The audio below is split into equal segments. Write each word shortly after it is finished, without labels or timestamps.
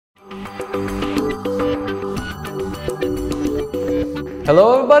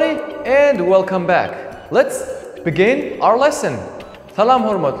Hello everybody and welcome back. Let's begin our lesson. Salam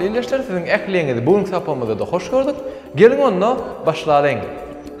hormatly ilişler, sizin ehliğinizi bugün sapamızda da hoş gördük. Gelin onunla başlayalım.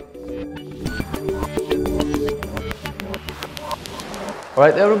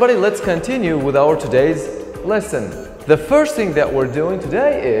 Alright everybody, let's continue with our today's lesson. The first thing that we're doing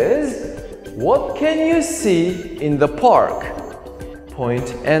today is, what can you see in the park?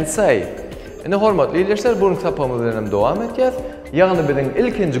 Point and say. Indi hormatly ilişler, bugün sapamızdan devam edeceğiz. Yani bizim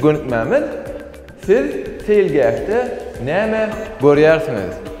ilkinci görünmemiz, siz feilgahte näme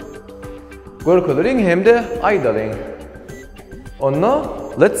görýärsiniz? Görkülerin hem de aýdalyň. Onda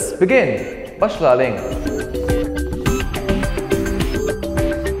let's begin. Başlaýan.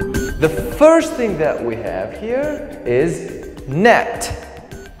 The first thing that we have here is net.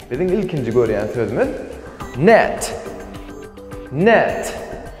 Bizim ilkinci görýän sözümüz net. Net.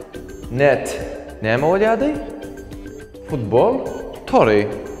 Net. Näme bolýardy? Futbol tory.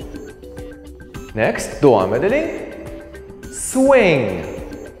 Next, devam edelim. Swing.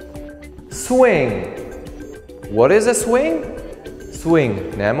 Swing. What is a swing? Swing.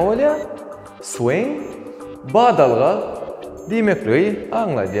 Näme bolýar? Swing. Badalga demekliği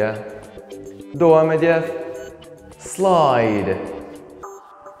anlaýar. Devam edýär. Slide.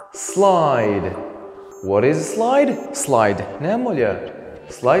 Slide. What is a slide? Slide. Näme bolýar?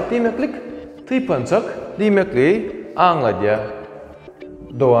 Slide demeklik typançak demekliği anlaýar.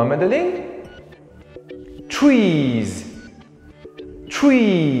 Devam edelim. Trees.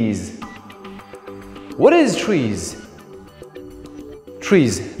 Trees. What is trees?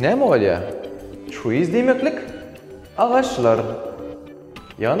 Trees. Näme bolýar? Trees demeklik ağaçlar.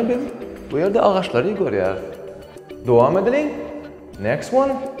 Yani biz bu yerde ağaçları görýär. Devam edelim. Next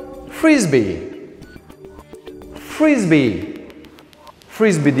one. Frisbee. Frisbee.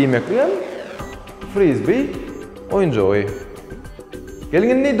 Frisbee demeklik frisbee oyuncağı.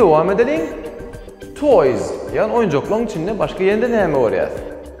 Gelin devam edelim. Toys. Yani oyuncakların içinde başka yerinde näme görýär?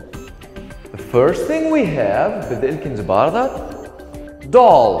 The first thing we have, bizde ilkinci barda,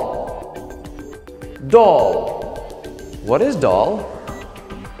 doll. Doll. What is doll?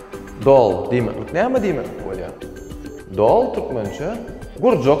 Doll demeklik näme demeklik bolýar? Doll türkmençe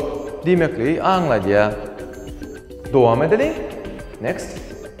gurjak demekliği anlaýar. Devam edelim. Next.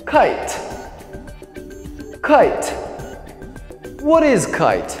 Kite. Kite. What is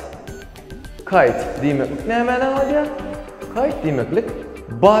kite? Kite demeklik näme anlaýar? Kite demeklik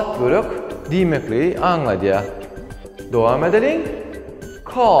batbörek demekliği anlaýar. Devam edelim.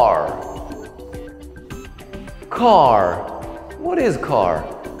 Car. Car. What is car?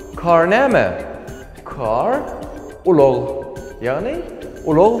 Car näme? Car ulog. Yani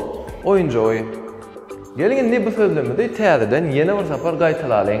ulog oyuncağı. Gelin bu sözlerimizi täzeden ýene bir sapar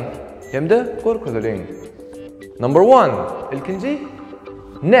gaýtalalyň. Hem de görkezeliň. Number 1. İlkinci.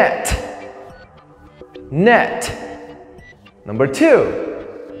 Net. Net. Number 2.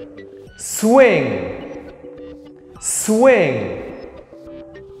 Swing. Swing.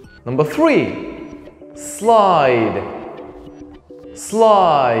 Number 3. Slide.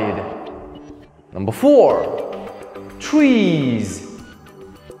 Slide. Number 4. Trees.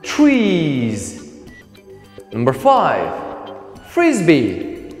 Trees. Number 5.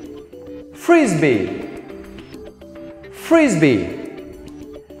 Frisbee. Frisbee. Frisbee.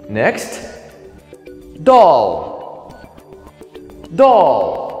 Next. Doll.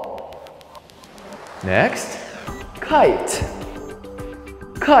 Doll. Next. Kite.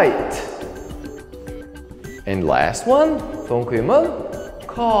 Kite. And last one, son kıymalı,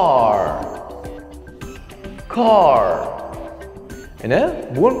 car. Car. Yine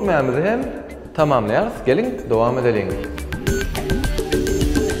bu görünmemizi hem tamamlayarız. Gelin devam edelim.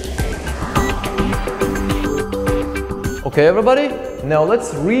 Okay everybody, now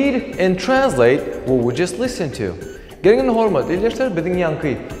let's read and translate what we just listened to. Gelin hormatly ilişler bizim yankı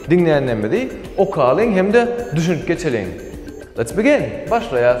dinleyenlerimizi okalın hem de düşünüp geçelim. Let's begin.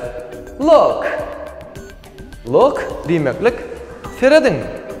 Başlayalım. Look. Look demeklik seredin.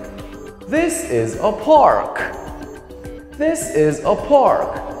 This is a park. This is a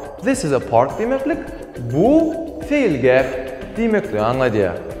park. This is a park demeklik bu feilgah demekliği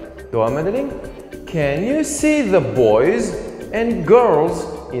anlaýar. Devam edelim. Can you see the boys and girls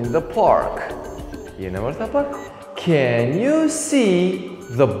in the park? Yine bir sapar. Can you see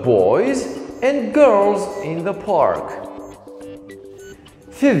the boys and girls in the park?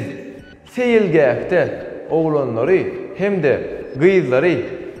 Siz feilgahda oğlanları hem de kızları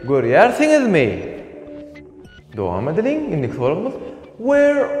görýärsiňizmi? Devam edelim. Indiki sorumuz.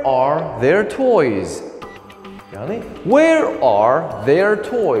 Where are their toys? Yani where are their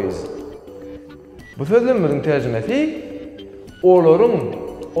toys? Bu sözlemizin tercümesi oların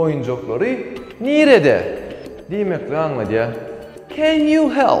oyuncakları nerede? Demekle anladı ya. Can you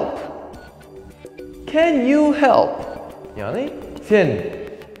help? Can you help? Yani sen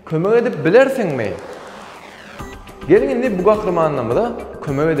kömek edip bilersin mi? Gelin indi bu kahramanlamada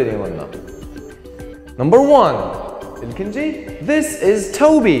kömek edelim onunla. Number one. İlkinci. This is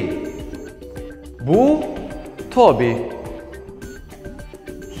Toby. Bu Toby.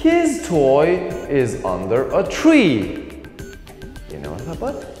 His toy is under a tree. You know what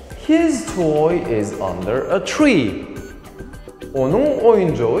about? His toy is under a tree. Onun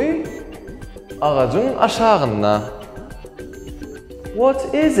oyuncağı ağacın aşağında.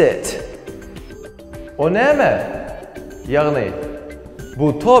 What is it? O ne mi? Yani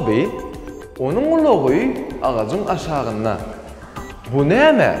bu Toby onun uluğu ağacın aşağında. Bu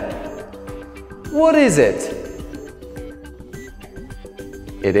ne mi? What is it?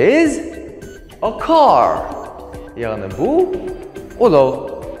 It is a car. Yani bu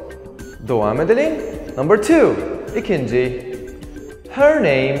uluğ. Devam edelim. Number two. İkinci. Her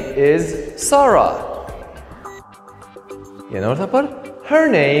name is Sarah. Yani orta yapar. Her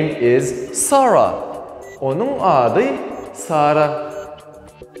name is Sarah. Onun adı Sarah.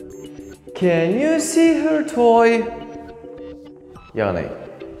 Can you see her toy? Yani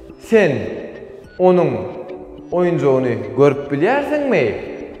sen onun oyuncağını görüp biliyorsun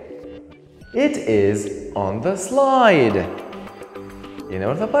mi? It is on the slide. Yani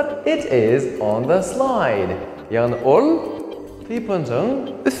orta yapar. It is on the slide. Yani ol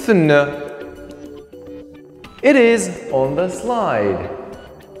tıpancağın üstünde. It is on the slide.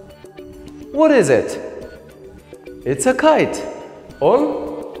 What is it? It's a kite. Ol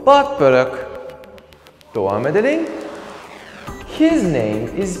bat börek. Devam edelim. His name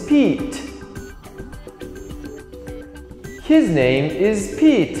is Pete. His name is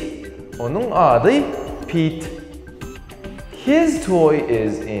Pete. Onun adı Pete. His toy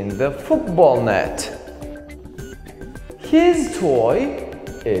is in the football net. His toy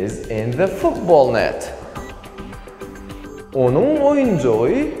is in the football net. Onun oyuncağı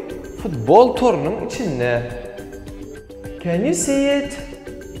futbol torunun içinde. Can you see it?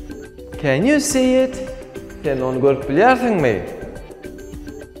 Can you see it? Sen onu görüp biliyorsun mi?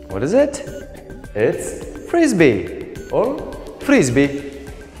 What is it? It's frisbee. Or frisbee.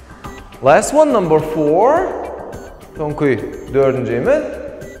 Last one, number four. Sonki dördüncüymüz.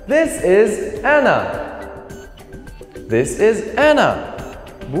 This is Anna. This is Anna.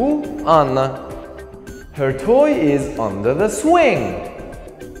 Bu Anna. Her toy is under the swing.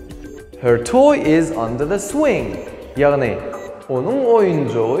 Her toy is under the swing. Yani onun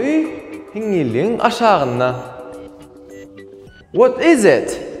oyuncağı hingilliğin aşağında. What is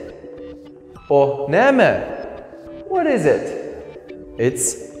it? O ne mi? What is it?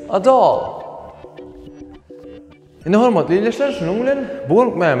 It's a doll. Yine hormatly iyileşler şunun bilen bu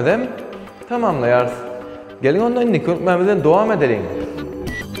konukmamizden tamamlayarız. Gelin ondan inni konukmamizden devam edelim.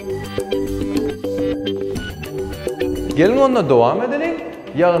 Gelin ondan devam edelim.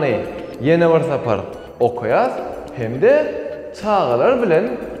 Yani yeni bir sapar okuyaz hem de çağalar bilen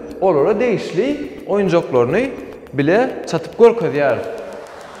olara değişli oyuncaklarını bile çatıp görkezýär.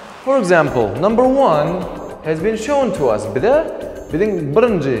 For example, number one has been shown to us. Bir de bizim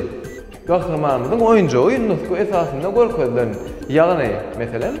birinci kahramanımızın oyuncağı nutku esasında görkezlen. Yani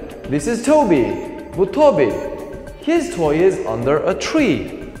mesela, this is Toby. Bu Toby. His toy is under a tree.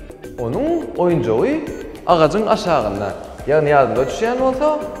 Onun oyuncağı ağacın aşağında. Yani yadında düşen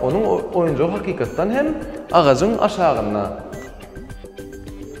olsa, onun oyuncağı hakikaten hem ağacın aşağında.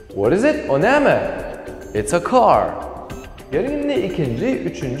 What is it? O ne mi? It's a car. Gelin ikinci,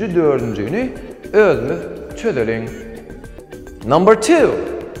 üçüncü, dördüncüyünü özümüz çözelim. Number two.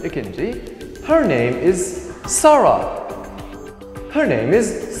 İkinci. Her name is Sarah. Her name is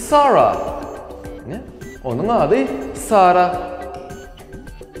Sarah. Ne? Onun adı Sarah.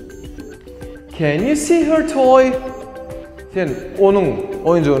 Can you see her toy? Sen onun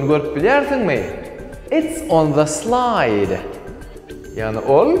oyuncağını görüp biliyorsun mi? It's on the slide. Yani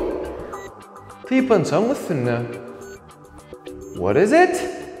ol tıpancağın üstünde. What is it?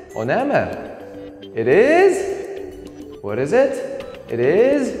 O ne mi? It is. What is it? It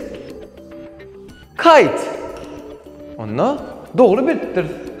is kite. Onu doğru bittir.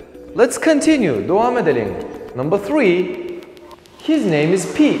 Let's continue. Devam edelim. Number three. His name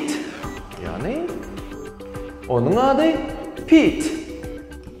is Pete. Yani onun adı Pete.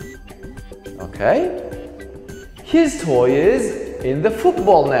 Okay. His toy is in the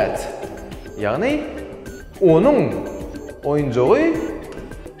football net. Yani onun oyuncağı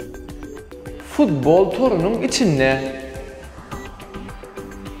futbol torunun içinde.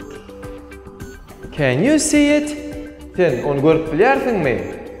 Can you see it? Sen onu görüp bilýärsiňmi?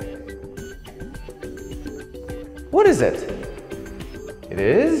 What is it? It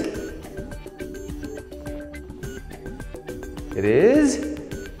is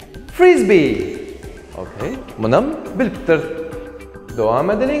frisbee. Okay, munam bilipdir. Dowam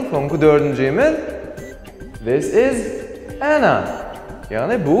edelim. Soňky 4-nji. This is Anna.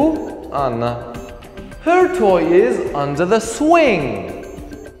 Yani bu Anna. Her toy is under the swing.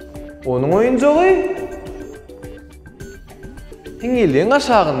 Onun oyuncağı hingiliğin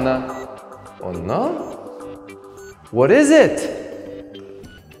aşağında. Onna. What is it?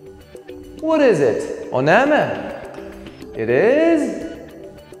 What is it? O näme? It is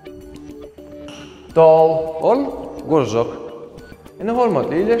doll. Ol gurjak. Ine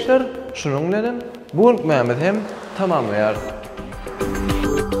hormatly ýeşler, şunuň bilen bu Mehmet hem tamamlaýar.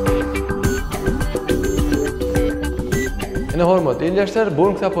 Ine hormatly ýeşler,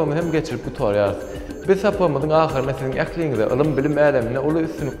 bu sapamy hem geçirip gutarýar. Biz sapamyň ahyryna siziň aklyňyzda ilim bilim älemine uly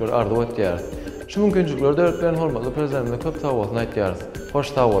üstünlikler ardy etýär. Şu mümkinçilikleri öğretmen hormatly prezidentimizle köp sag bolsun aýtýarys. Hoş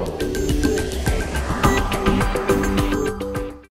sag bolun.